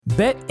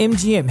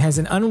BetMGM has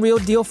an unreal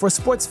deal for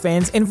sports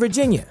fans in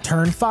Virginia.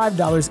 Turn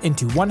 $5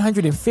 into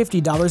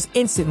 $150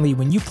 instantly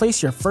when you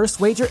place your first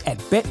wager at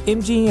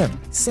BetMGM.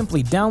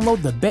 Simply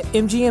download the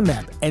BetMGM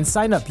app and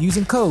sign up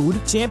using code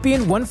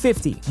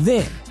Champion150.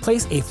 Then,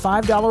 place a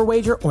 $5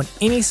 wager on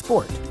any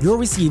sport. You'll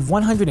receive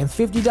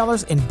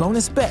 $150 in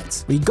bonus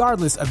bets,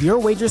 regardless of your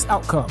wager's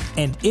outcome.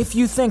 And if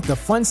you think the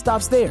fun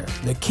stops there,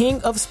 the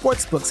King of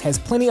Sportsbooks has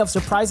plenty of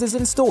surprises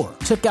in store.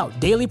 Check out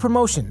daily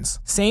promotions,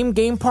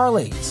 same-game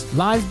parlays,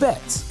 live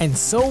bets, and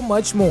so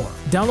much more.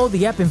 Download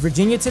the app in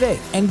Virginia today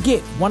and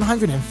get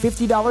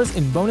 $150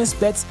 in bonus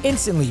bets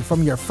instantly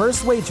from your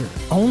first wager.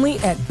 Only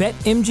at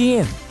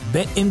BetMGM.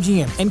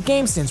 BetMGM and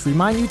GameSense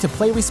remind you to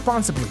play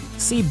responsibly.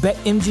 See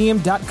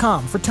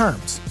BetMGM.com for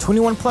terms.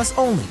 21 plus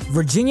only.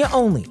 Virginia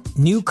only.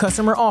 New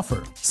customer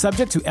offer.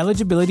 Subject to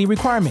eligibility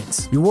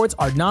requirements. Rewards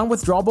are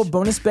non-withdrawable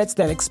bonus bets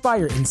that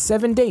expire in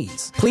 7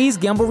 days. Please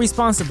gamble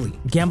responsibly.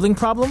 Gambling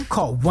problem?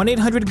 Call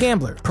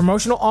 1-800-GAMBLER.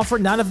 Promotional offer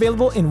not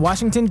available in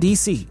Washington,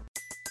 D.C.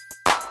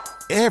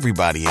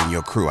 Everybody in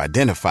your crew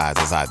identifies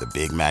as either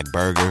Big Mac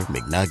Burger,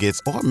 McNuggets,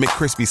 or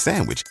McCrispy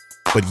Sandwich.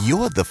 But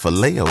you're the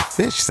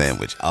Filet-O-Fish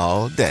Sandwich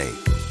all day.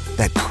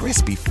 That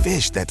crispy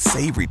fish, that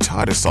savory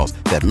tartar sauce,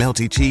 that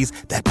melty cheese,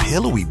 that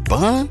pillowy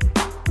bun.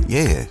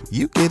 Yeah,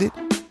 you get it.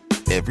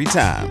 Every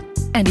time.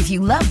 And if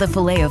you love the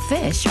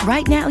Filet-O-Fish,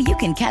 right now you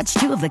can catch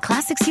two of the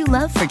classics you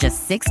love for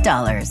just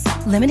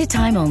 $6. Limited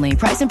time only.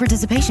 Price and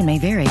participation may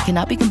vary.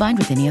 Cannot be combined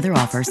with any other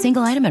offer.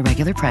 Single item at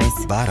regular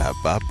price.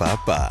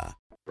 Ba-da-ba-ba-ba.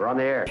 We're on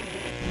the air.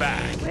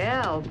 Back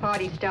Well,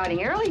 party's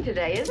starting early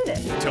today, isn't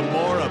it? to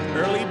more of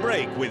Early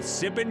Break with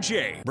Sip and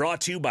Jay.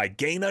 Brought to you by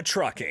Gaina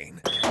Trucking.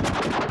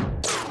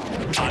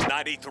 On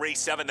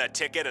 93.7 The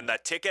Ticket and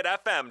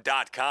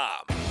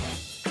theticketfm.com.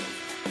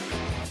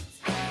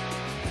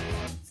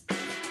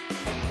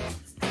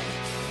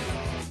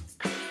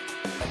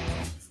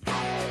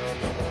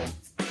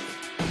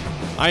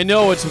 I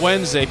know it's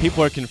Wednesday.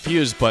 People are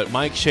confused, but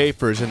Mike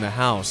Schaefer is in the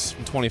house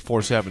from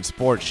 24/7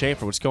 Sports.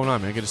 Schaefer, what's going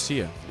on, man? Good to see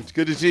you. It's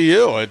good to see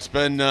you. It's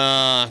been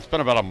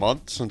about a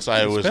month since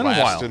I was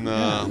last in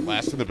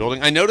the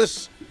building. I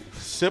noticed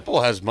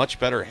Sipple has much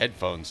better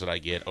headphones that I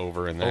get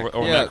over in there.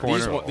 Over that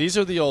corner. These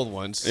are the old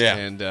ones. Yeah.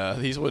 And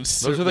these ones.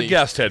 Those are the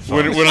guest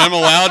headphones. When I'm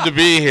allowed to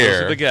be here.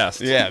 Those are the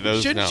guests. Yeah,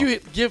 those. Shouldn't you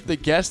give the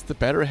guests the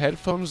better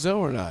headphones though,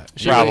 or not?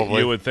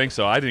 Probably. You would think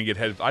so. I didn't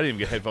even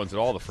get headphones at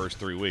all the first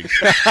 3 weeks.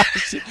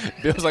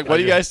 Bill's like, "What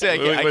do you guys say?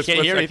 I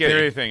can't hear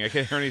anything. I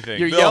can't hear anything.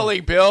 You're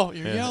yelling, Bill.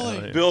 You're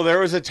yelling. Bill, there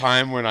was a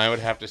time when I would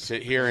have to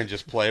sit here and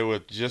just play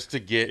with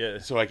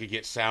so I could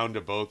get sound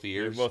to both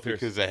ears,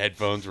 because the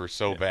headphones were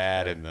so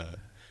bad and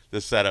the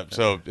setup.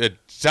 So it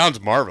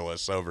sounds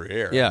marvelous over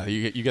here. Yeah,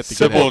 you get the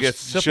Simple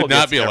should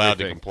not be allowed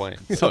to complain.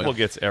 Simple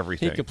gets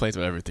everything. He complains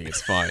about everything.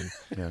 It's fine.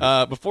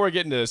 Before we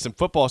get into some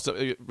football stuff,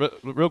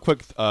 real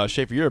quick,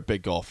 Schaefer, you're a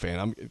big golf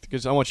fan.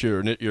 Because I want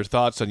your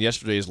thoughts on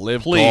yesterday's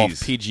Live Golf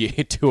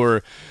PGA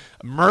Tour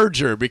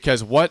merger.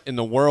 Because what in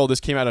the world?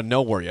 This came out of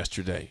nowhere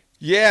yesterday.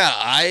 Yeah,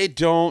 I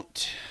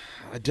don't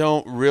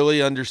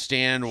really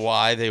understand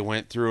why they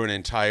went through an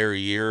entire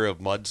year of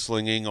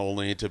mudslinging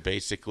only to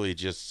basically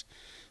just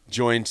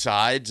join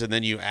sides. And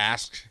then you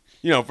ask,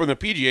 from the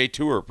PGA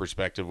Tour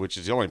perspective, which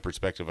is the only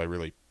perspective I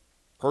really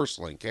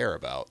personally care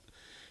about,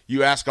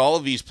 you ask all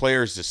of these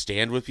players to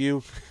stand with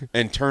you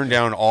and turn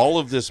down all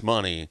of this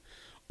money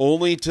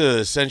only to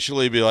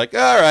essentially be like,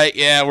 all right,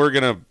 yeah, we're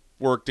going to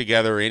work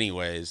together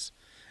anyways.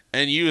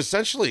 And you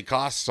essentially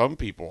cost some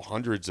people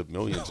hundreds of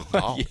millions of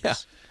dollars. Yeah.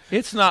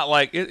 It's not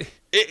like it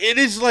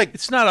is like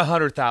it's not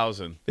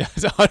 100,000. Yeah,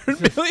 it's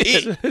 100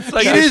 million.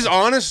 It is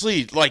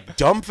honestly like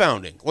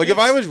dumbfounding. Like if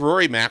I was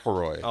Rory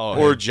McIlroy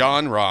or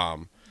John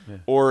Rahm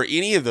or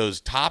any of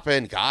those top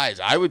end guys,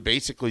 I would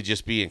basically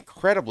just be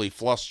incredibly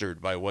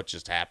flustered by what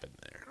just happened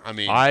there. I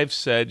mean, I've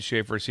said,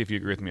 Schaefer, see if you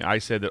agree with me. I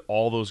said that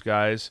all those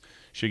guys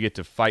should get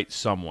to fight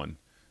someone.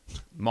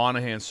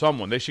 Monahan,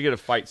 someone. They should get to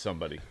fight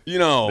somebody.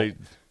 We're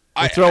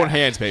throwing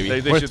hands,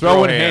 baby. We're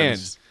throwing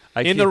hands.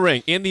 In the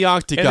ring, in the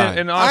octagon.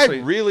 And honestly,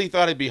 I really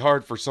thought it'd be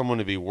hard for someone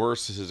to be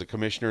worse as a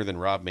commissioner than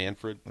Rob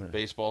Manfred,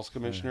 baseball's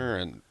commissioner,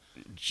 and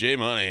Jay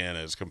Monahan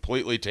has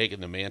completely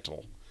taken the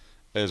mantle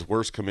as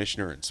worst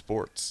commissioner in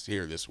sports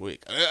here this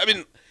week. I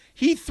mean,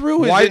 he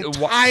threw his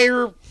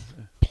entire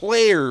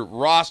player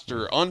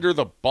roster under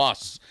the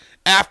bus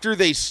after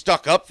they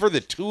stuck up for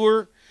the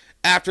tour,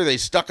 after they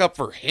stuck up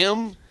for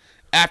him,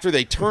 after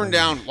they turned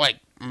down like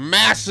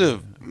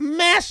massive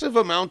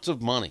amounts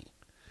of money.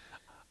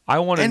 I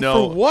want to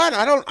know for what?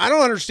 I don't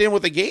understand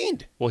what they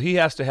gained. Well, he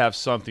has to have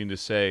something to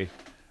say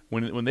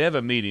when they have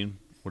a meeting,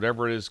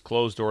 whatever it is,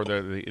 closed door there,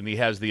 and he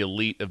has the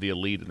elite of the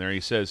elite in there. He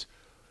says,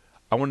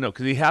 "I want to know,"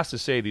 because he has to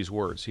say these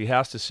words. He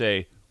has to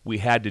say, "We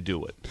had to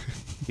do it."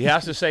 He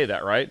has to say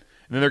that, right? And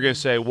then they're going to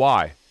say,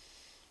 "Why?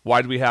 Why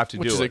did we have to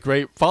do it?" Which is a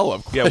great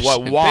follow-up question. Yeah,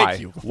 why?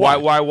 Thank you.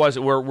 Why was it?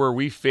 Were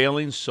we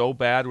failing so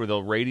bad? Were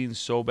the ratings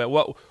so bad?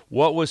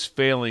 What was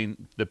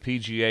failing the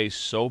PGA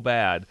so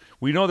bad?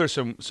 We know there's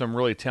some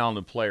really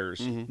talented players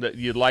that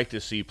you'd like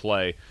to see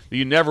play that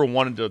you never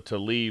wanted to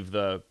leave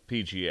the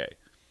PGA.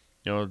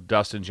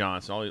 Dustin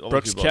Johnson, all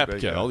Brooks these people.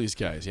 Koepka, all these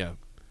guys,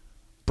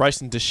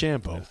 Bryson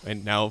DeChambeau,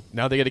 and now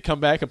they got to come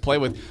back and play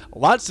with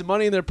lots of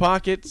money in their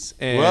pockets.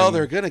 And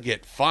they're going to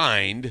get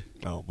fined.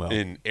 Oh well,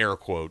 in air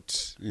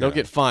quotes, they'll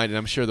get fined, and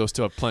I'm sure they'll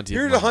still have plenty.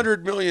 Here's of money.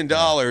 $100 million,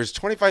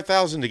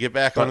 $25,000 to get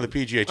back onto the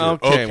PGA Tour.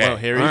 Okay, well,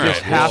 here you go.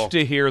 just have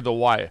to hear the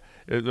why.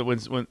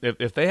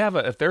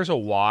 If there's a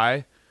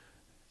why,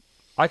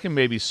 I can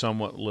maybe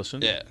somewhat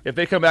listen. Yeah. If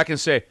they come back and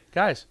say,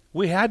 guys,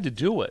 we had to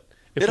do it.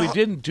 If we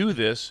didn't do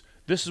this.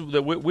 This is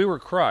that we were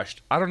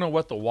crushed. I don't know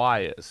what the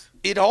why is.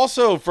 It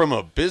also, from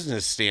a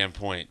business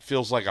standpoint,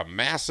 feels like a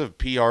massive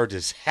PR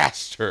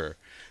disaster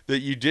that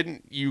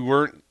you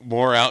weren't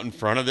more out in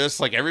front of this.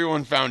 Like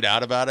everyone found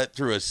out about it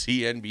through a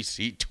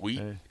CNBC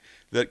tweet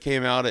that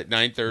came out at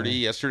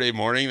 9:30 yesterday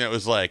morning. That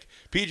was like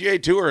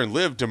PGA Tour and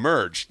Live to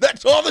merge.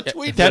 That's all the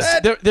tweet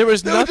said. There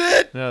was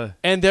nothing,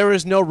 and there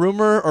was no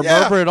rumor or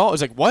murmur at all. It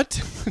was like,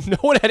 what? No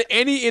one had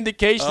any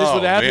indication this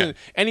would happen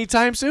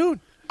anytime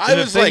soon. I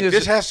was like,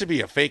 this has to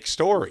be a fake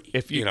story.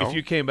 If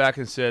you came back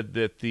and said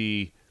that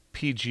the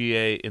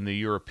PGA in the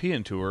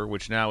European Tour,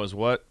 which now is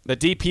what? The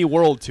DP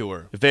World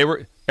Tour. If they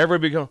were,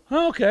 everybody would go,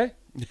 oh, okay,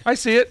 I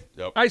see it.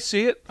 Yep. I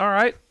see it. All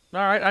right,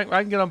 I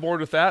can get on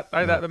board with that.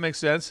 That makes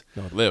sense.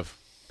 No, Live.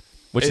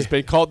 Which has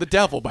been called the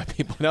devil by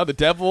people. Now the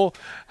devil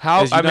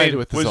is united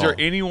with us was all. there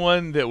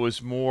anyone that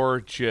was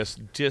more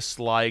just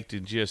disliked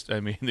and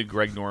the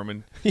Greg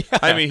Norman?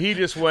 Yeah. He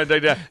just went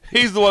down.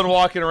 He's the one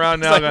walking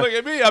around now. Like, look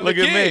at me, I'm the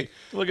king.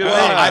 Look at me.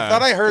 I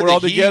thought I heard we're all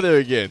together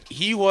again.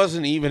 He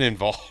wasn't even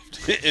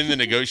involved in the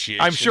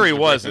negotiations. I'm sure he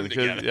wasn't.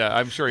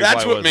 I'm sure he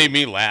That's what wasn't. made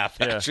me laugh,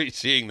 actually,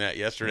 seeing that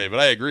yesterday. But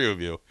I agree with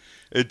you.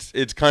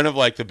 It's kind of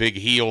like the big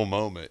heel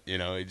moment.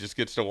 He just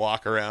gets to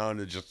walk around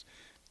and just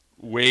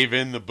wave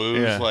in the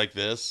booze like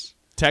this.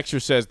 Texture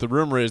says the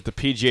rumor is the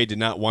PGA did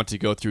not want to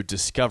go through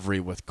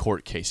discovery with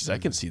court cases. I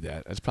can see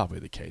that. That's probably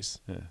the case.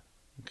 Yeah,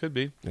 it could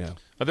be. Yeah.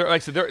 Like I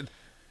said,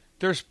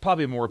 there's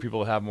probably more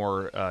people that have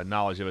more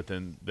knowledge of it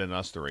than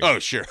us three. Oh,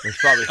 sure. There's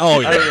probably.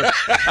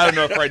 I don't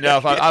know if right now.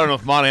 I don't know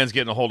if Monahan's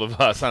getting a hold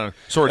of us. I don't know.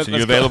 Swords, are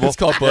you available? It's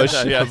called Bush.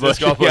 Let's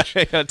call Bush.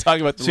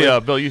 Talking about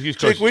the Bill, you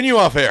coach. When you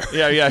off air?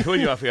 Yeah.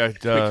 When you off air?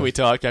 Can we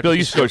talk? Bill,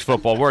 you coach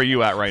football. Where are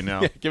you at right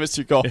now? Give us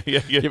your call.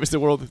 Give us the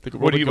world.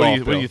 What do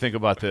you think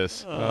about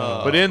this?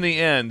 But in the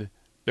end,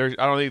 I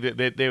don't think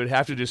that they would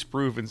have to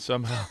disprove and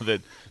somehow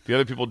that the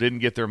other people didn't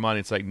get their money.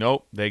 It's like,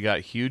 nope, they got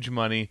huge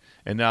money,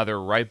 and now they're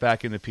right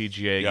back in the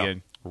PGA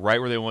again. Right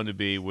where they wanted to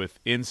be with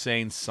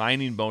insane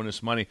signing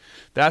bonus money.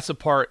 That's the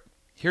part.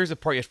 Here's the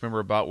part you have to remember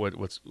about when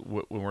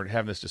we're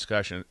having this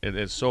discussion. And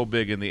it's so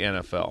big in the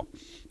NFL,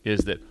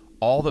 is that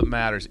all that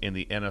matters in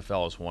the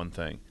NFL is one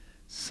thing: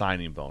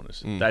 signing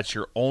bonus. That's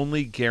your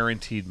only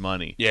guaranteed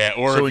money. Yeah,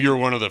 or so if you're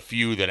one of the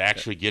few that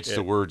actually gets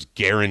the words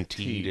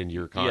guaranteed in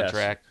your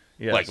contract.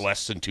 Yes. Like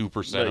less than 2%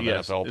 of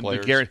NFL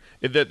players.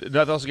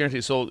 That's also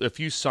guaranteed. So if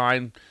you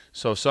sign,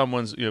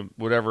 someone's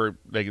whatever,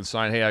 they can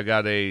sign. Hey, I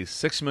got a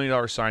 $6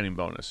 million signing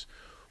bonus.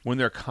 When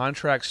their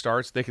contract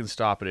starts, they can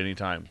stop at any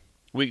time.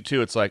 Week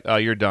 2, it's like, oh,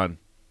 you're done,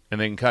 and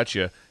they can cut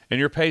you,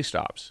 and your pay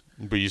stops.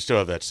 But you still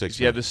have that $6 million.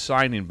 You have the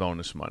signing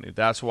bonus money.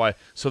 That's why.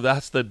 So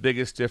that's the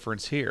biggest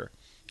difference here,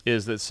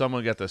 is that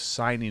someone got the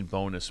signing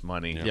bonus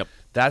money. Yep.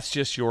 That's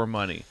just your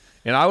money,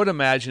 and I would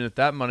imagine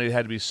that money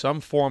had to be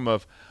some form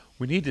of.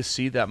 We need to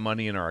see that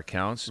money in our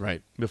accounts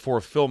before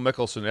Phil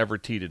Mickelson ever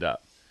teed it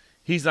up.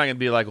 He's not going to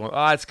be like,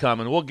 it's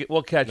coming.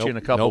 We'll catch you in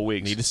a couple of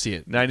weeks. Need to see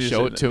it.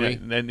 Show it to me.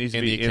 That needs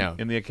to be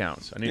in the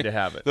accounts. I need to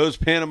have it. Those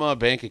Panama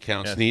bank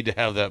accounts need to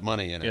have that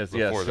money in it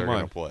before they're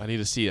going to play. I need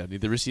to see it. I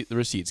need the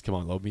receipts. Come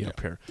on, load me up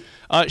here.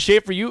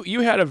 Schaefer, you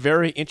had a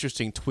very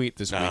interesting tweet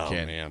this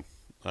weekend. Oh, man.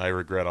 I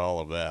regret all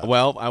of that.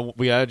 Well,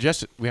 we have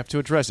to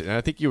address it, and I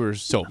think you were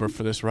sober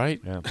for this,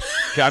 right? Yeah.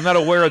 Okay, I'm not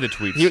aware of the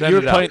tweets.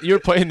 You were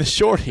playing the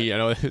shorty. I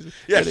know.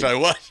 Yes, I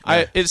was.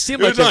 It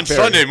seemed like it was on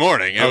Sunday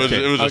morning. It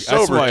was a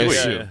sober tweet.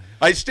 Yeah.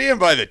 I stand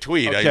by the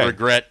tweet. Okay. I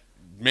regret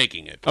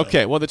making it. Though.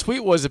 Okay, well, the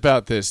tweet was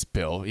about this,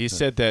 Bill. He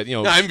said that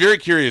I'm very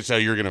curious how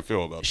you're going to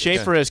feel about this.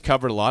 Schaefer has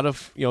covered a lot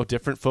of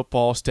different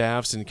football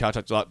staffs and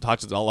talked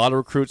to a lot of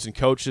recruits and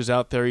coaches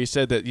out there. He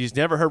said that he's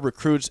never heard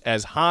recruits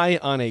as high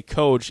on a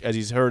coach as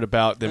he's heard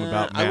about them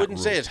about Matt I wouldn't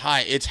say it's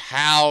high. It's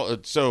how.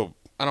 So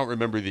I don't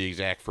remember the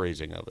exact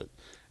phrasing of it.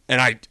 And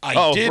I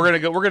did. We're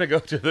gonna go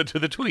to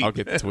the tweet. I'll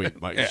get the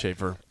tweet, Mike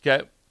Schaefer.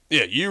 Okay.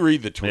 Yeah, you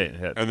read the tweet,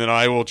 and then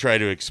I will try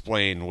to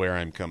explain where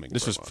I'm coming from.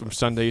 This was from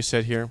Sunday, you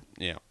said here?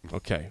 Yeah.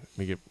 Okay.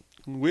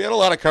 We had a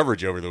lot of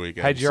coverage over the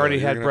weekend. Had you already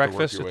had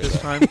breakfast at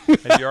this time?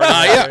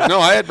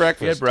 I had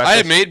breakfast. I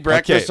had made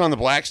breakfast on the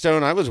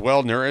Blackstone. I was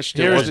well nourished.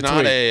 It was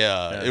not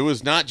It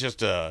was not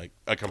just a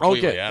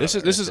completely. Okay. This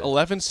is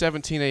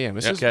 11:17 a.m.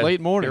 This is late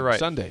morning,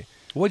 Sunday.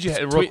 What'd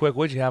you real quick?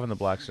 What'd you have in the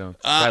Blackstone?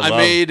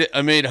 I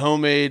made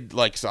homemade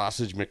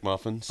sausage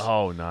McMuffins.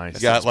 Oh,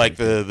 nice! Got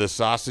the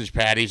sausage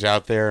patties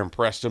out there and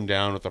pressed them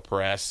down with the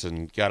press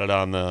and got it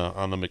on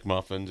the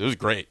McMuffins. It was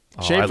great.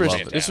 Schaefer,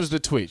 this was the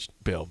tweet,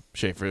 Bill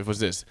Schaefer. It was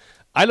this.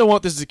 I don't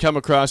want this to come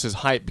across as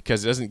hype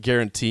because it doesn't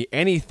guarantee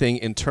anything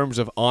in terms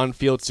of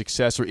on-field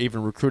success or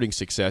even recruiting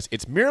success.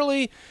 It's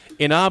merely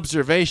an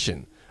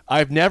observation.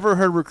 I've never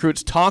heard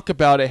recruits talk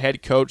about a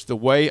head coach the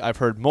way I've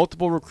heard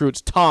multiple recruits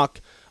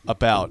talk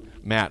about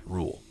Matt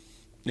Rule.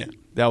 Yeah.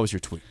 That was your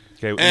tweet.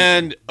 Okay.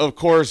 And, of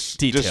course,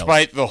 Details.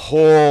 Despite the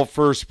whole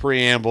first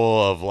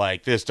preamble of,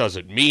 like, this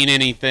doesn't mean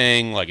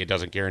anything, like it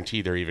doesn't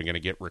guarantee they're even going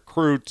to get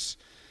recruits,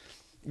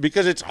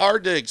 because it's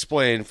hard to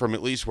explain from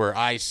at least where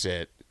I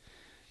sit,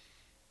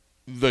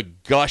 the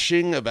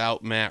gushing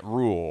about Matt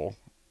Rule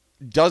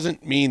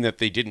doesn't mean that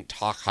they didn't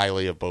talk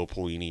highly of Bo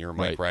Pelini or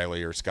Mike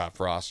Riley or Scott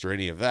Frost or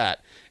any of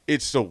that.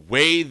 It's the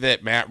way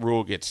that Matt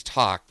Rule gets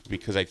talked,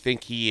 because I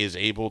think he is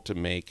able to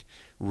make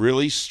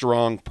really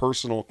strong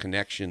personal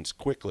connections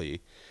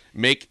quickly,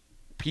 make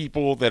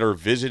people that are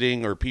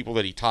visiting or people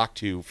that he talked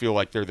to feel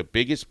like they're the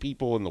biggest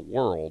people in the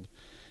world.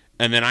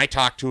 And then I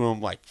talk to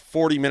him like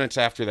 40 minutes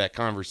after that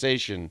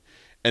conversation,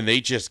 and they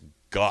just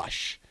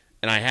gush.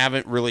 And I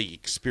haven't really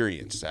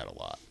experienced that a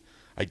lot.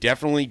 I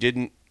definitely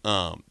didn't,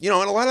 and a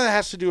lot of that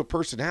has to do with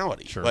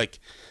personality. Sure. Like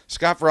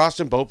Scott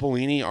Frost and Bo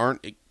Pelini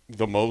aren't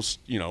the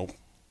most,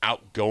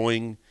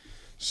 outgoing,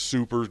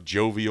 super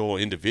jovial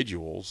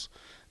individuals.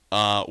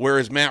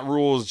 Whereas Matt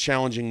Rule is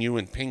challenging you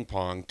in ping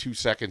pong 2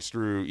 seconds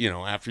through,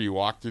 after you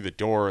walk through the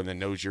door, and then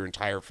knows your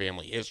entire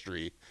family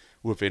history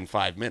within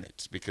 5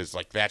 minutes, because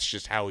like that's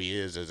just how he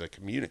is as a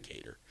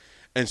communicator.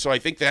 And so I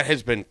think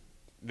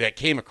that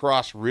came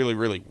across really,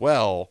 really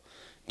well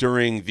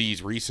during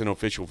these recent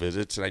official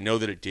visits. And I know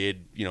that it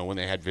did, when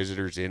they had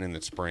visitors in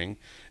the spring.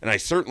 And I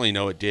certainly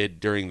know it did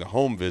during the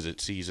home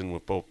visit season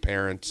with both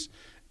parents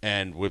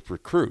and with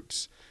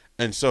recruits.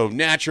 And so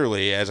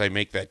naturally, as I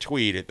make that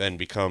tweet, it then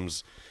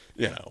becomes,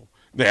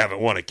 they haven't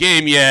won a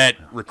game yet.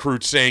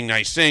 Recruits saying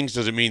nice things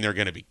doesn't mean they're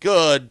going to be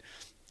good.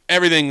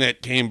 Everything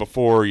that came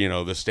before,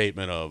 the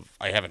statement of,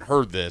 I haven't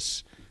heard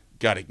this,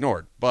 got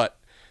ignored.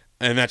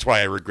 And that's why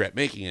I regret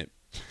making it.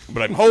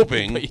 But I'm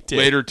hoping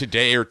later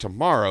today or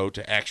tomorrow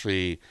to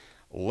actually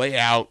lay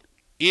out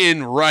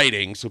in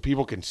writing so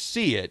people can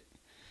see it.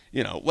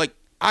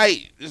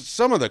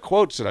 Some of the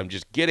quotes that I'm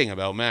just getting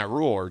about Matt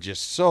Rule are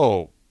just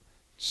so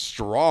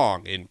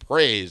strong in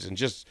praise, and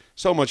just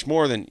so much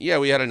more than,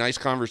 we had a nice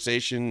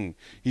conversation.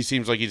 He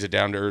seems like he's a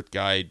down-to-earth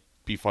guy,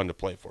 be fun to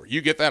play for. You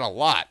get that a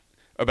lot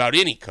about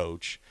any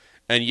coach,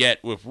 and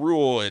yet with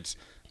Rule, it's,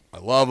 I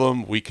love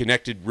him. We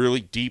connected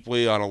really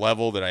deeply on a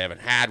level that I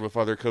haven't had with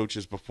other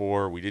coaches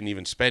before. We didn't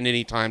even spend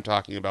any time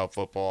talking about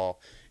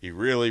football. He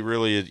really,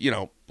 really is,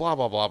 blah,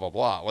 blah, blah, blah,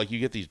 blah. Like, you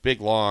get these big,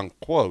 long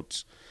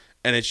quotes,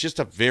 and it's just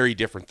a very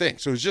different thing.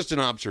 So it's just an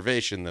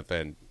observation that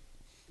then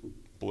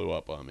blew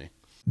up on me.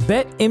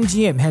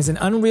 BetMGM has an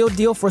unreal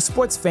deal for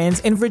sports fans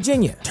in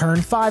Virginia. Turn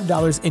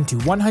 $5 into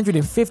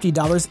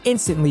 $150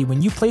 instantly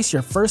when you place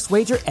your first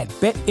wager at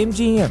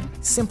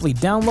BetMGM. Simply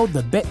download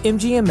the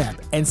BetMGM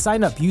app and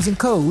sign up using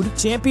code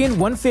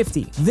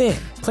Champion150. Then,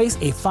 place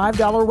a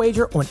 $5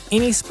 wager on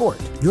any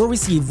sport. You'll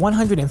receive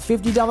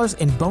 $150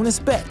 in bonus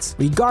bets,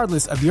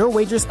 regardless of your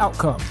wager's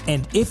outcome.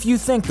 And if you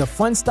think the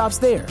fun stops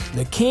there,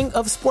 the King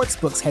of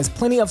Sportsbooks has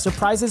plenty of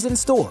surprises in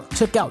store.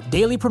 Check out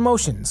daily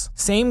promotions,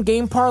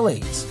 same-game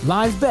parlays,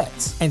 live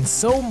bets, and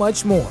so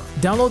much more.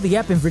 Download the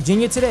app in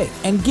Virginia today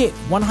and get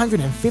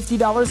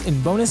 $150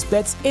 in bonus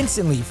bets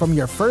instantly from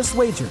your first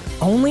wager.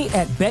 Only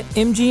at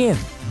BetMGM.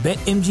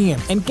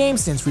 BetMGM and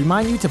GameSense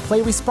remind you to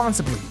play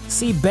responsibly.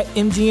 See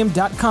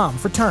BetMGM.com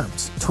for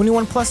terms.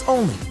 21 plus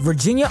only.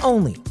 Virginia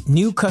only.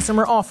 New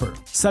customer offer.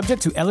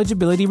 Subject to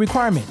eligibility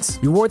requirements.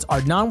 Rewards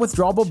are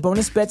non-withdrawable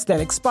bonus bets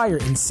that expire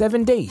in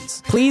 7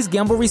 days. Please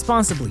gamble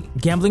responsibly.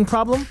 Gambling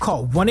problem?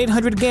 Call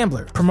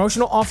 1-800-GAMBLER.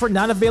 Promotional offer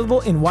not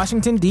available in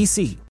Washington,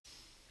 D.C.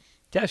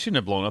 Yeah, I shouldn't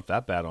have blown up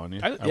that bad on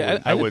you.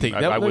 I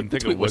wouldn't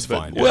think it was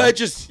fine. Well, it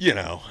just,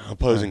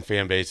 opposing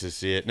fan bases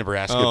see it,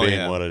 Nebraska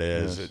being what it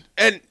is. Yes.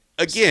 And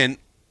again,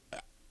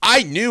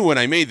 I knew when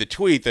I made the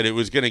tweet that it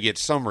was going to get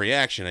some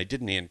reaction. I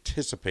didn't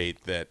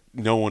anticipate that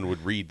no one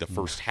would read the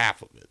first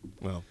half of it.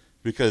 Well,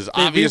 because they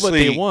obviously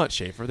read what they want,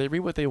 Schaefer. They read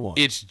what they want.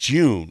 It's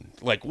June.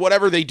 Like,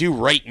 whatever they do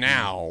right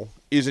now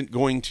isn't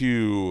going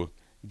to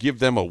give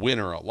them a win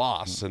or a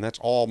loss, and that's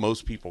all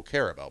most people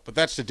care about. But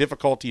that's the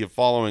difficulty of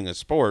following a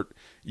sport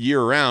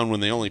year-round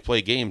when they only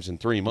play games in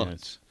 3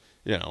 months.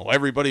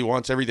 Everybody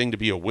wants everything to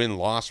be a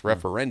win-loss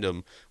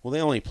referendum. Well,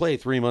 they only play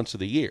 3 months of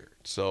the year,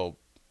 so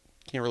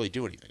can't really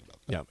do anything about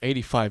that. Yeah,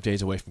 85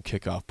 days away from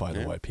kickoff, by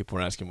the way. People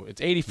are asking.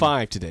 It's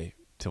 85 today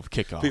till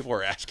kickoff. People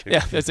are asking.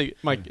 Yeah,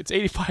 Mike, it's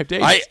 85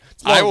 days.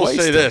 I will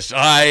say this.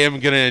 I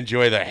am going to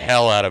enjoy the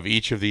hell out of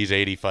each of these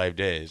 85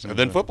 days. And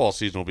then football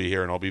season will be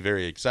here, and I'll be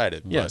very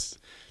excited. Yes. But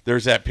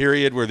there's that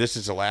period where this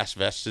is the last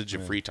vestige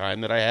of free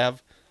time that I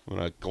have. I'm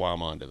going to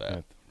glom onto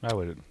that. I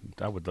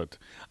would look.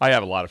 I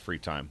have a lot of free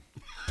time,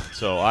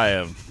 so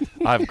I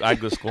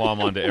just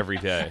glom onto every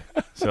day.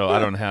 So I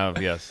don't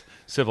have. Yes,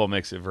 Civil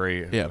makes it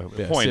very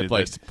pointed. Civ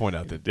likes to point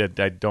out that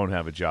I don't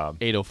have a job.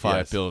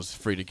 8:05 Bill's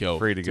free to go.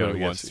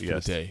 Once for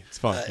the day. It's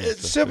fun.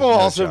 Civil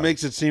also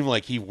makes it seem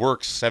like he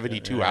works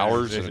 72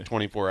 hours in a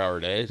 24-hour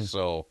day.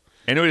 So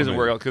I know he doesn't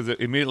work out because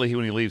immediately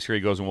when he leaves here,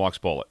 he goes and walks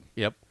bullet.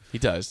 Yep, he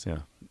does. Yeah.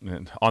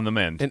 And on the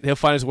mend. And he'll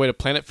find his way to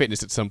Planet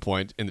Fitness at some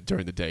point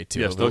during the day, too.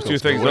 Yes, those two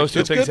things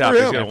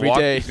happen. He's every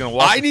day. He's gonna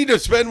walk. I need to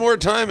spend more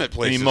time at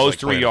places. And he mows like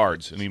 3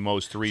 yards. And he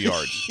mows 3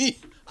 yards.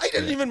 I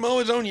didn't even mow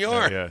his own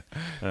yard. Yeah.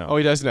 Oh,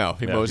 he does now.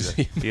 He mows.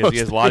 He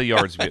has a lot of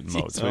yards getting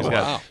mowed. So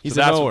he's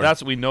a mower.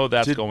 That's we know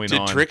that's going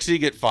on. Did Trixie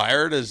get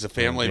fired as a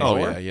family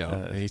mower? Oh,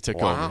 yeah. He took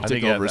over. He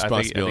took over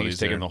responsibilities. I think he's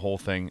taking the whole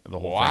thing. The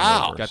whole Wow.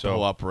 thing over. Got the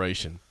whole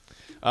operation.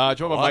 Joined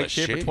by Mike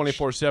Schaefer,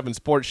 24/7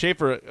 Sports.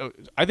 Schaefer,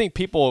 I think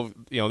people,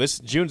 this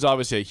June's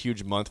obviously a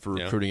huge month for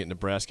recruiting at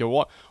Nebraska.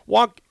 What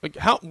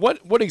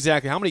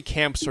exactly? How many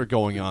camps are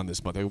going on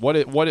this month?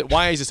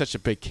 Why is it such a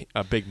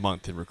big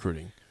month in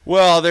recruiting?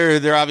 Well,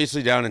 they're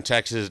obviously down in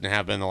Texas and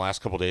have been the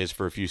last couple of days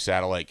for a few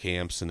satellite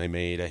camps, and they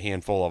made a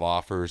handful of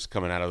offers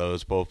coming out of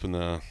those, both in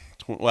the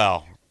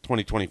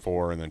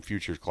 2024 and then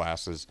futures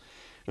classes.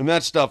 And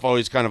that stuff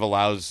always kind of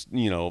allows,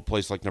 a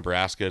place like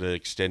Nebraska to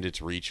extend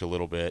its reach a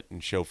little bit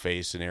and show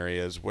face in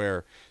areas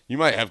where you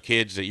might have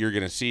kids that you're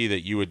going to see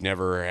that you would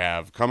never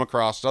have come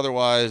across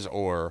otherwise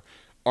or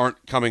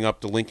aren't coming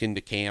up to Lincoln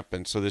to camp.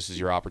 And so this is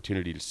your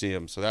opportunity to see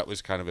them. So that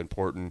was kind of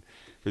important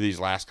for these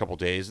last couple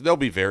days. There'll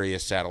be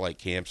various satellite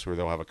camps where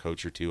they'll have a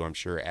coach or two, I'm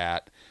sure,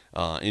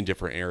 in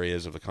different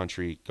areas of the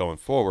country going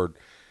forward.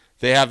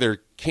 They have their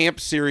camp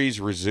series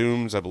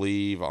resumes, I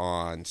believe,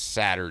 on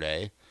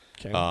Saturday.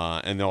 Okay.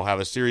 And they'll have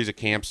a series of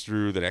camps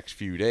through the next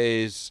few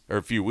days or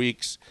a few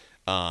weeks.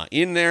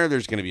 In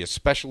there's going to be a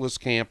specialist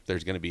camp.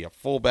 There's going to be a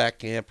fullback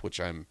camp, which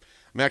I'm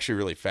actually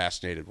really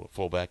fascinated what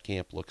fullback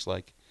camp looks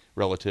like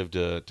relative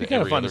to every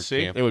kind of fun other to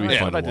see. camp. It would be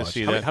fun to watch.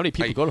 see that. How many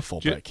people go to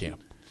fullback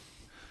camp?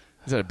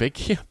 Is that a big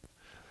camp?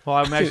 Well,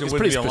 I imagine it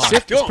would be a lot.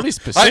 It's pretty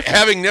specific.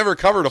 Having never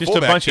covered a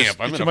fullback camp,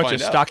 I'm just a going to bunch find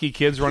of out. stocky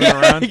kids running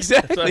around.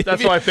 Exactly.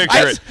 That's how I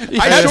picture it.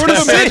 I sort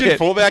of imagine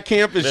fullback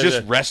camp is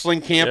just wrestling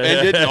camp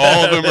ended, and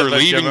all of them are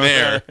leaving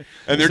there,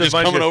 and they're just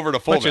coming over to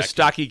fullback. A bunch of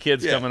stocky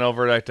kids coming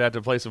over to have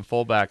to play some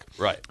fullback.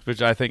 Right.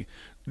 Which I think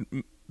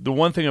the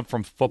one thing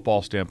from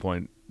football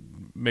standpoint,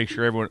 make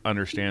sure everyone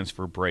understands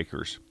for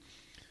breakers,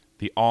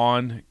 the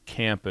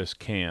on-campus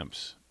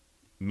camps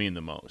mean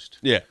the most.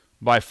 Yeah.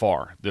 By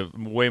far,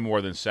 way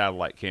more than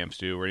satellite camps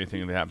do or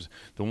anything that happens.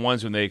 The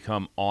ones when they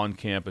come on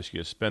campus,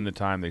 you spend the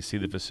time, they see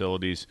the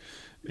facilities,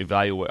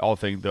 evaluate all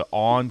things. The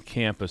on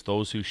campus,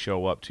 those who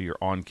show up to your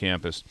on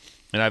campus,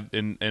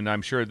 and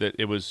I'm sure that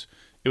it was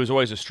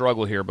always a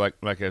struggle here. But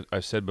like I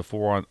said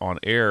before on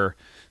air,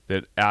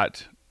 that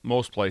at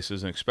most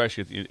places and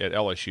especially at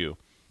LSU,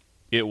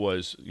 it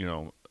was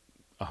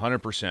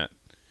 100%.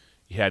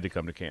 You had to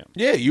come to camp.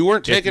 Yeah, you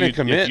weren't taking a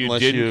commit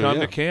unless you didn't come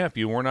to camp.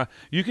 You were not.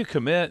 You could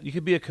commit. You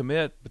could be a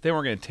commit, but they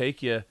weren't going to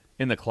take you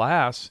in the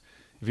class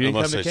if you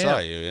didn't come to camp. Saw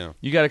you, yeah.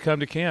 You got to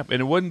come to camp,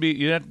 and it wouldn't be.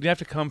 You have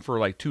to come for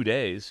like 2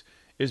 days.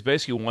 It's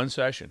basically one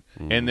session,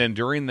 and then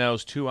during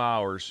those 2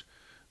 hours,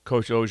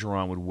 Coach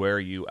Ogeron would wear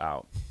you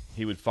out.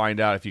 He would find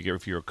out if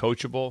you were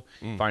coachable,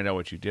 find out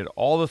what you did,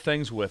 all the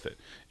things with it,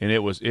 and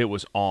it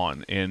was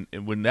on. And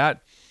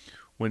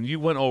when you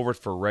went over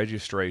for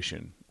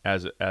registration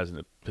as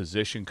a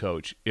position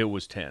coach, it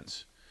was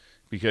tense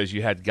because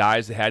you had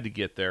guys that had to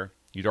get there.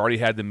 You'd already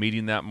had the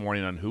meeting that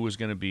morning on who was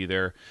going to be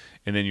there,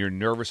 and then you're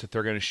nervous that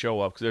they're going to show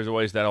up because there's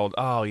always that old,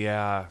 oh,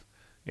 yeah,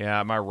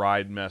 my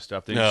ride messed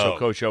up. So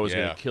Coach O was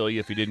going to kill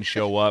you if you didn't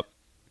show up.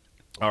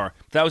 Or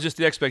that was just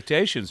the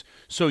expectations.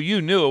 So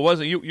you knew it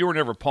wasn't you were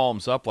never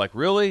palms up like,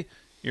 really?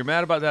 You're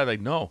mad about that?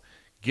 Like, no,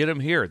 get them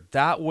here.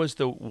 That was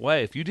the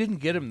way. If you didn't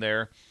get them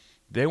there,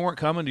 they weren't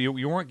coming to you.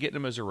 You weren't getting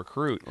them as a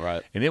recruit.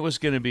 Right. And it was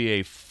going to be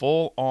a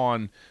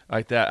full-on,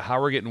 like that, how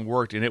we're getting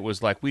worked. And it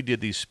was like we did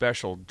these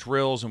special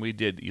drills, and we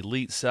did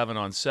elite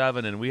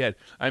 7-on-7, and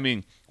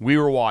we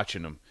were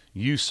watching them.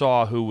 You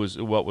saw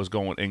what was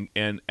going.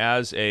 And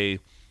as a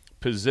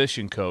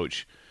position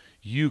coach,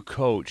 you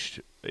coached.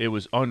 It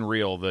was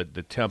unreal, the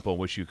tempo in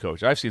which you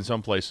coach. I've seen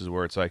some places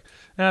where it's like,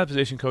 the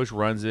position coach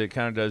runs it,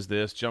 kind of does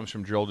this, jumps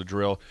from drill to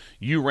drill.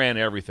 You ran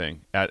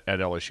everything at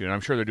LSU, and I'm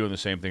sure they're doing the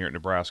same thing here at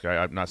Nebraska.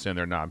 I'm not saying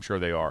they're not. I'm sure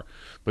they are.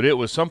 But it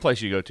was some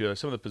place you go to,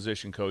 some of the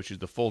position coaches,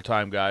 the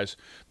full-time guys,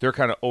 they're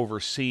kind of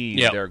overseeing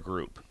their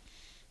group.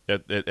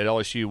 At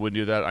LSU, you wouldn't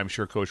do that. I'm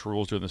sure Coach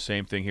Rule's doing the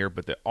same thing here.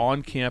 But the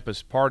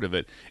on-campus part of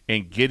it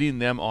and getting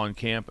them on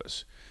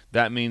campus,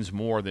 that means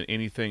more than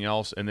anything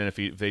else. And then if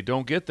they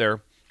don't get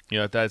there,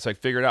 that's like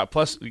figure it out.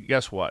 Plus,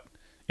 guess what?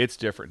 It's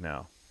different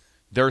now.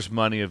 There's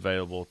money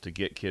available to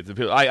get kids.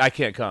 I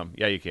can't come.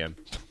 Yeah, you can.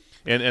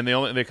 And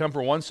they come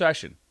for one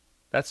session.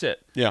 That's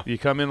it. Yeah. You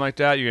come in like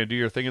that. You're gonna do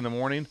your thing in the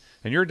morning,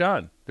 and you're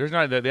done. There's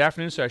not the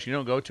afternoon session. You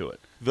don't go to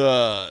it.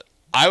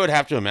 I would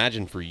have to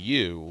imagine for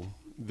you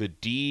the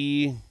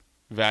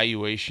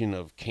devaluation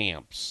of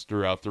camps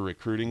throughout the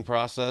recruiting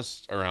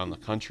process around the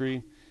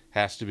country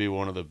has to be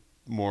one of the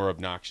more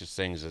obnoxious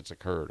things that's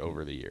occurred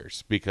over the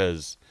years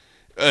because.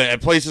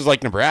 At places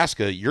like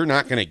Nebraska, you're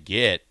not going to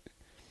get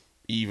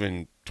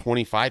even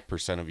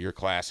 25% of your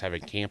class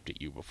having camped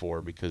at you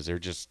before because they're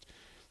just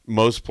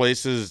most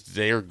places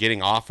they are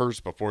getting offers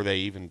before they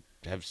even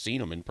have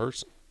seen them in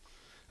person.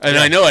 And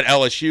I know at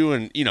LSU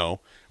and,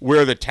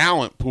 where the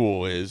talent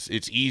pool is,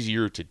 it's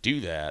easier to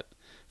do that.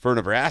 For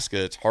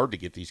Nebraska, it's hard to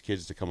get these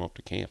kids to come up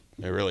to camp.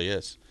 It really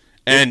is.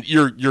 And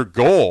your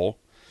goal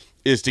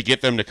is to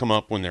get them to come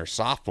up when they're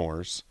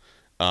sophomores,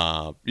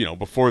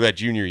 before that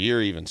junior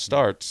year even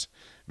starts,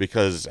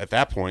 because at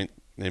that point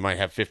they might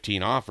have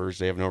 15 offers.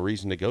 They have no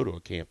reason to go to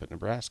a camp at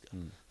Nebraska.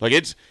 Like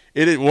it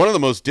is one of the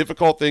most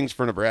difficult things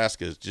for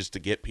Nebraska is just to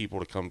get people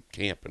to come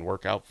camp and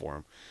work out for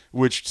them,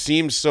 which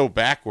seems so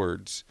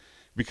backwards.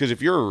 Because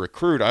if you're a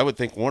recruit, I would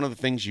think one of the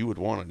things you would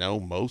want to know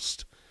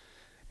most,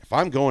 if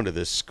I'm going to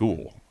this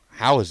school,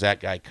 how is that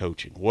guy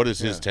coaching? What is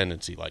his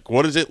tendency like?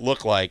 What does it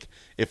look like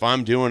if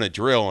I'm doing a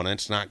drill and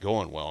it's not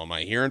going well? Am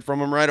I hearing from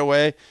him right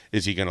away?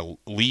 Is he going to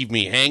leave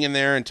me hanging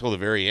there until the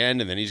very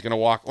end and then he's going to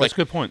walk? That's a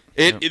good point.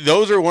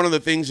 Those are one of the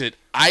things that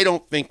I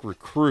don't think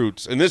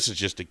recruits, and this is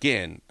just,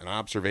 again, an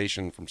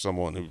observation from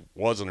someone who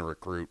wasn't a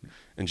recruit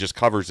and just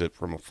covers it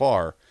from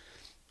afar.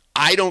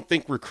 I don't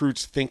think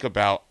recruits think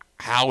about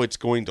how it's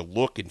going to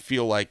look and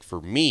feel like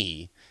for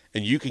me,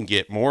 and you can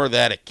get more of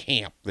that at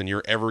camp than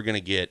you're ever going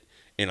to get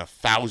in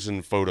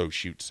 1,000 photo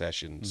shoot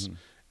sessions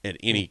at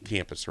any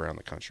campus around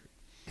the country.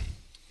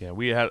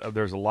 Yeah,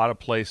 there's a lot of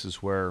places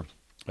where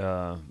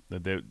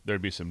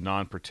there'd be some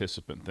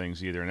non-participant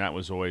things either, and that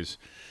was always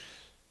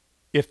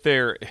if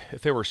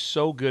they were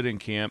so good in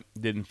camp,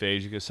 didn't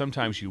phase you, because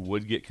sometimes you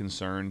would get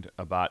concerned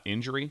about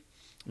injury.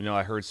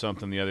 I heard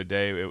something the other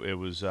day. It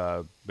was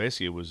Coach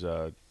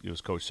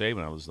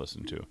Saban I was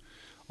listening to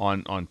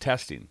on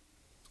testing,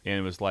 and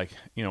it was like,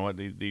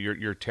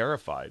 you're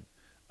terrified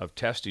of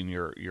testing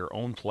your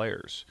own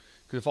players,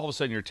 because if all of a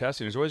sudden you're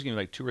testing, there's always going to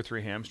be like 2 or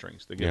 3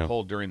 hamstrings that get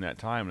pulled during that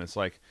time, and it's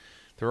like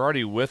they're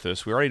already with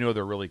us. We already know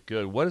they're really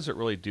good. What does it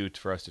really do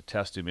for us to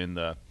test them in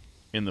the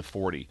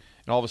 40?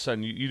 And all of a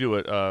sudden you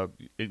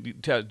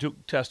do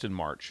test in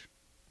March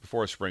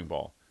before a spring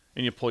ball,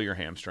 and you pull your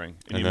hamstring,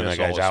 and then miss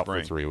that guy's all out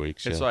spring. for 3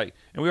 weeks. It's like,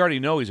 and we already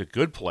know he's a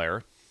good player,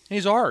 and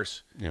he's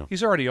ours. Yeah.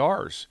 He's already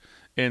ours.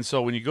 And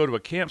so when you go to a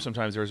camp,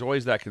 sometimes there's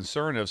always that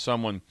concern of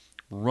someone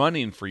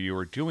running for you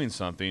or doing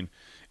something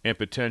and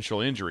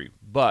potential injury.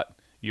 But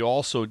you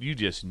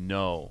just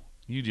know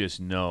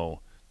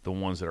the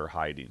ones that are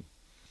hiding.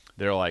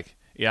 They're like,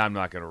 yeah, I'm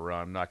not going to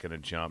run, I'm not going to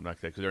jump,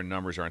 because their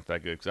numbers aren't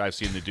that good. Because I've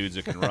seen the dudes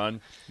that can run.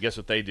 Guess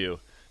what they do?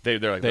 They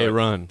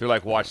run. They're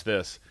like, watch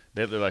this.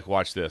 They're like,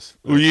 watch this.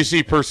 Well, you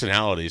see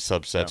personality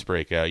subsets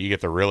break out. You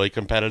get the really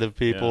competitive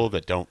people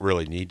that don't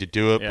really need to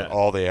do it, but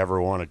all they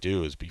ever want to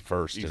do is be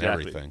first in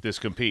everything.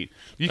 Just compete.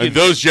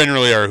 Those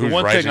generally are who's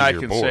rising to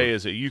your board. One thing I can say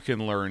is that you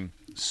can learn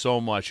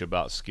so much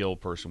about skill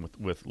person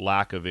with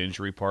lack of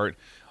injury part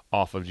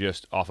off of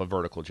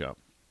vertical jump,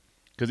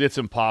 because it's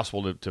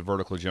impossible to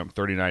vertical jump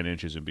 39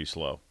 inches and be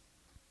slow.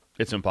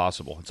 It's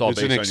impossible. It's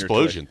based an on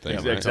explosion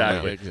your thing.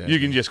 Exactly. You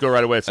can just go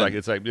right away. It's like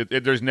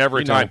there's never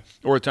a time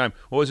or a time.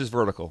 What was his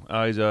vertical?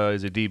 He's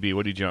a DB.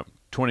 What did he jump?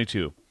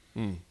 22.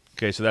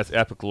 Okay, so that's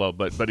epic low.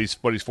 But he's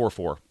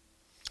 4.4.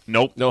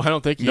 Nope. No, I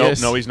don't think he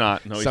is. No, he's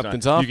not. No, Something's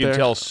he's not. off You can there.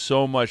 tell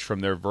so much from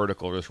their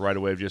vertical just right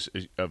away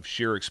of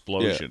sheer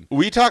explosion. Yeah.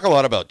 We talk a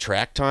lot about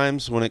track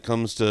times when it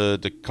comes to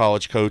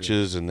college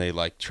coaches, and they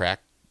like track,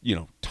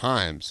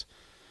 times.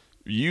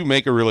 You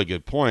make a really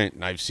good point,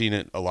 and I've seen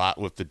it a lot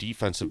with the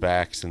defensive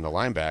backs and the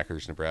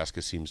linebackers Nebraska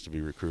seems to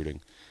be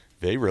recruiting.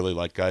 They really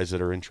like guys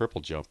that are in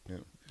triple jump,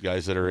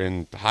 guys that are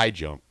in high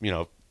jump,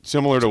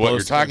 similar to what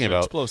you're talking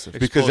about. Explosive.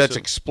 Because that's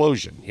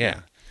explosion,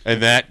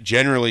 And that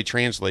generally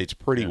translates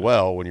pretty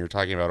well when you're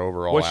talking about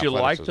overall What you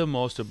like athleticism. the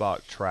most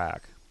about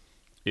track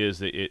is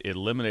that it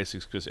eliminates,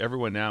 because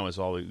everyone now is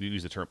you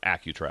use the term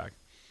AccuTrack.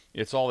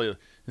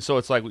 So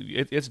it's like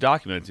it's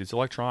documented. It's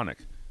electronic.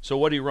 So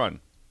what did he run?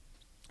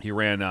 He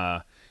ran.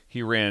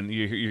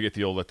 You get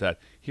the old at that.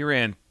 He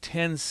ran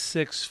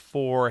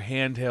 10.64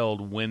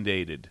 handheld wind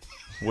aided.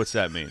 What's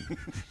that mean?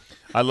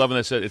 I love when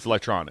they said it's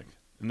electronic,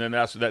 and then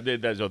that's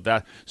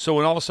that. So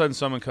when all of a sudden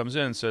someone comes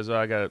in and says,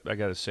 I got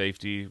a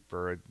safety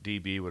for a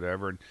DB,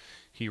 whatever, and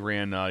he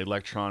ran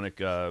electronic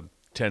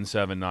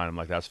 10.79. I'm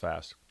like, that's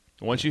fast.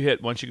 Once you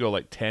go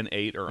like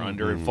 10.8 or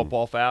under in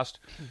football fast,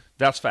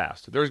 that's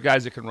fast. There's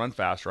guys that can run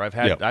faster. I've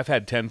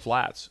had 10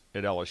 flats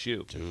at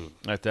LSU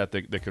at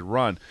that could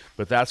run,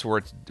 but that's where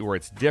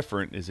it's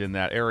different is in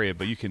that area.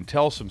 But you can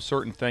tell some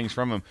certain ththings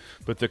from them.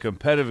 But the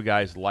competitive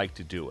guys like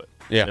to do it.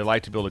 Yeah. They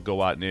like to be able to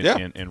go out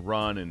and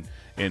run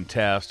and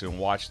test and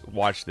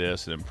watch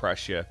this and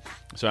impress you.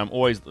 So I'm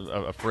always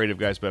afraid of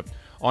guys. But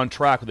on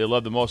track, what they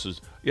love the most is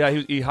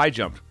he high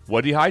jumped.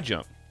 What did he high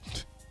jump?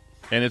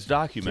 And it's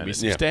documented.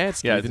 Give me some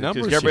stats. Yeah, the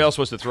numbers. Everybody else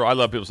wants to throw. I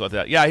love people like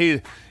that. Yeah,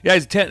 he's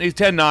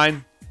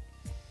 10.9.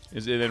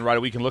 And then right,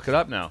 we can look it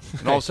up now.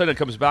 And all of a sudden it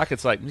comes back.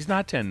 It's like he's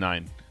not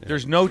 10.9.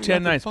 There's no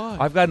 10.9s.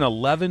 I've got an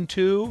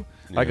 11.2.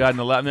 I got an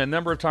 11. And a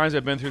number of times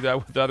I've been through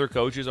that with other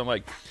coaches. I'm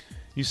like,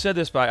 you said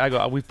this, but I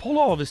go, we pulled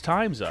all of his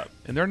times up,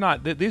 and they're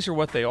not. These are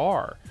what they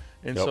are.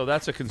 And so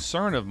that's a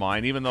concern of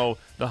mine. Even though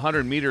the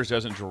 100 meters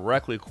doesn't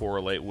directly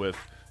correlate with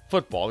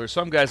football, there's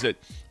some guys that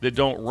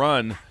don't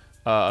run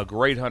a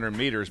great 100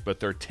 meters,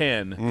 but their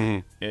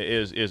 10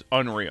 is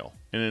unreal.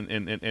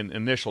 and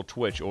initial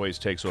twitch always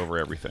takes over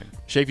everything.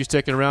 Schaefer's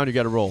sticking around. You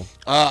got to roll.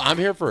 I'm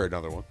here for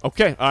another one.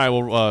 Okay. All right.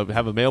 We'll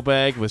have a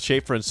mailbag with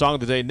Schaefer and Song of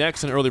the Day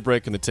next, an early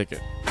break in the ticket.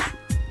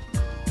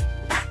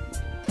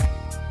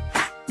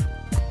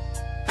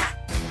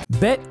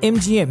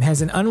 BetMGM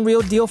has an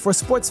unreal deal for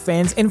sports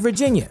fans in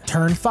Virginia.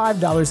 Turn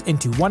 $5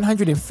 into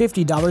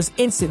 $150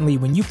 instantly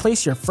when you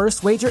place your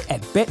first wager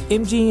at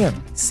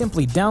BetMGM.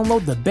 Simply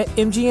download the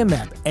BetMGM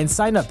app and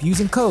sign up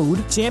using code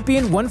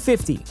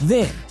Champion150.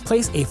 Then,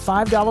 place a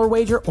 $5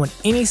 wager on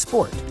any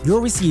sport.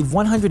 You'll receive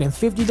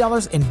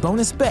 $150 in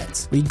bonus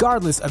bets,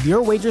 regardless of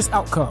your wager's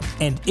outcome.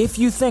 And if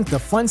you think the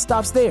fun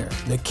stops there,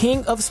 the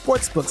king of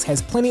sportsbooks has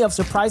plenty of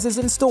surprises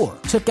in store.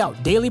 Check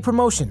out daily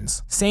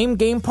promotions,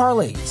 same-game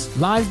parlays,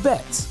 live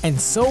bets, and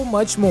so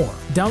much more.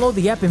 Download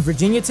the app in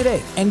Virginia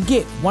today and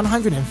get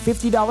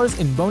 $150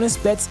 in bonus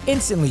bets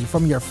instantly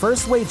from your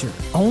first wager.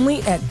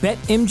 Only at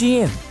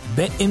BetMGM.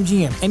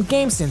 BetMGM and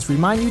GameSense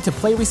remind you to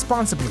play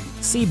responsibly.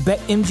 See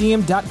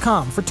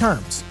BetMGM.com for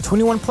terms.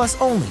 21 plus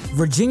only.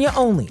 Virginia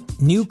only.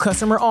 New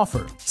customer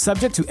offer.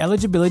 Subject to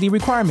eligibility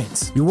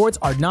requirements. Rewards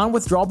are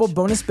non-withdrawable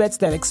bonus bets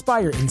that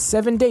expire in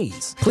 7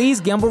 days. Please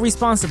gamble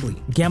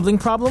responsibly. Gambling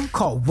problem?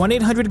 Call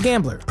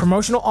 1-800-GAMBLER.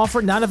 Promotional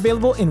offer not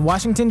available in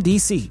Washington,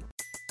 D.C.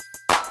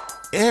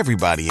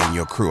 Everybody in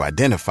your crew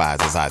identifies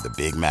as either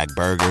Big Mac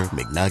Burger,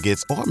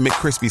 McNuggets, or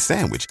McCrispy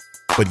Sandwich.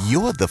 But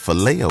you're the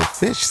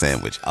Filet-O-Fish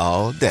Sandwich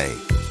all day.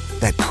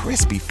 That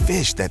crispy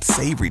fish, that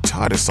savory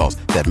tartar sauce,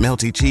 that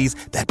melty cheese,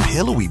 that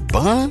pillowy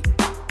bun.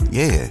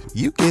 Yeah,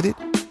 you get it.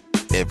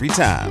 Every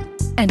time.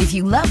 And if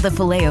you love the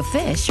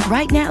Filet-O-Fish,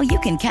 right now you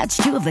can catch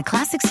 2 of the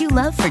classics you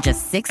love for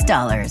just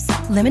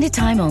 $6. Limited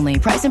time only.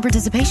 Price and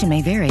participation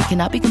may vary.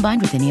 Cannot be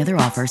combined with any other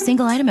offer.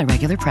 Single item at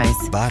regular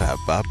price.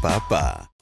 Ba-da-ba-ba-ba.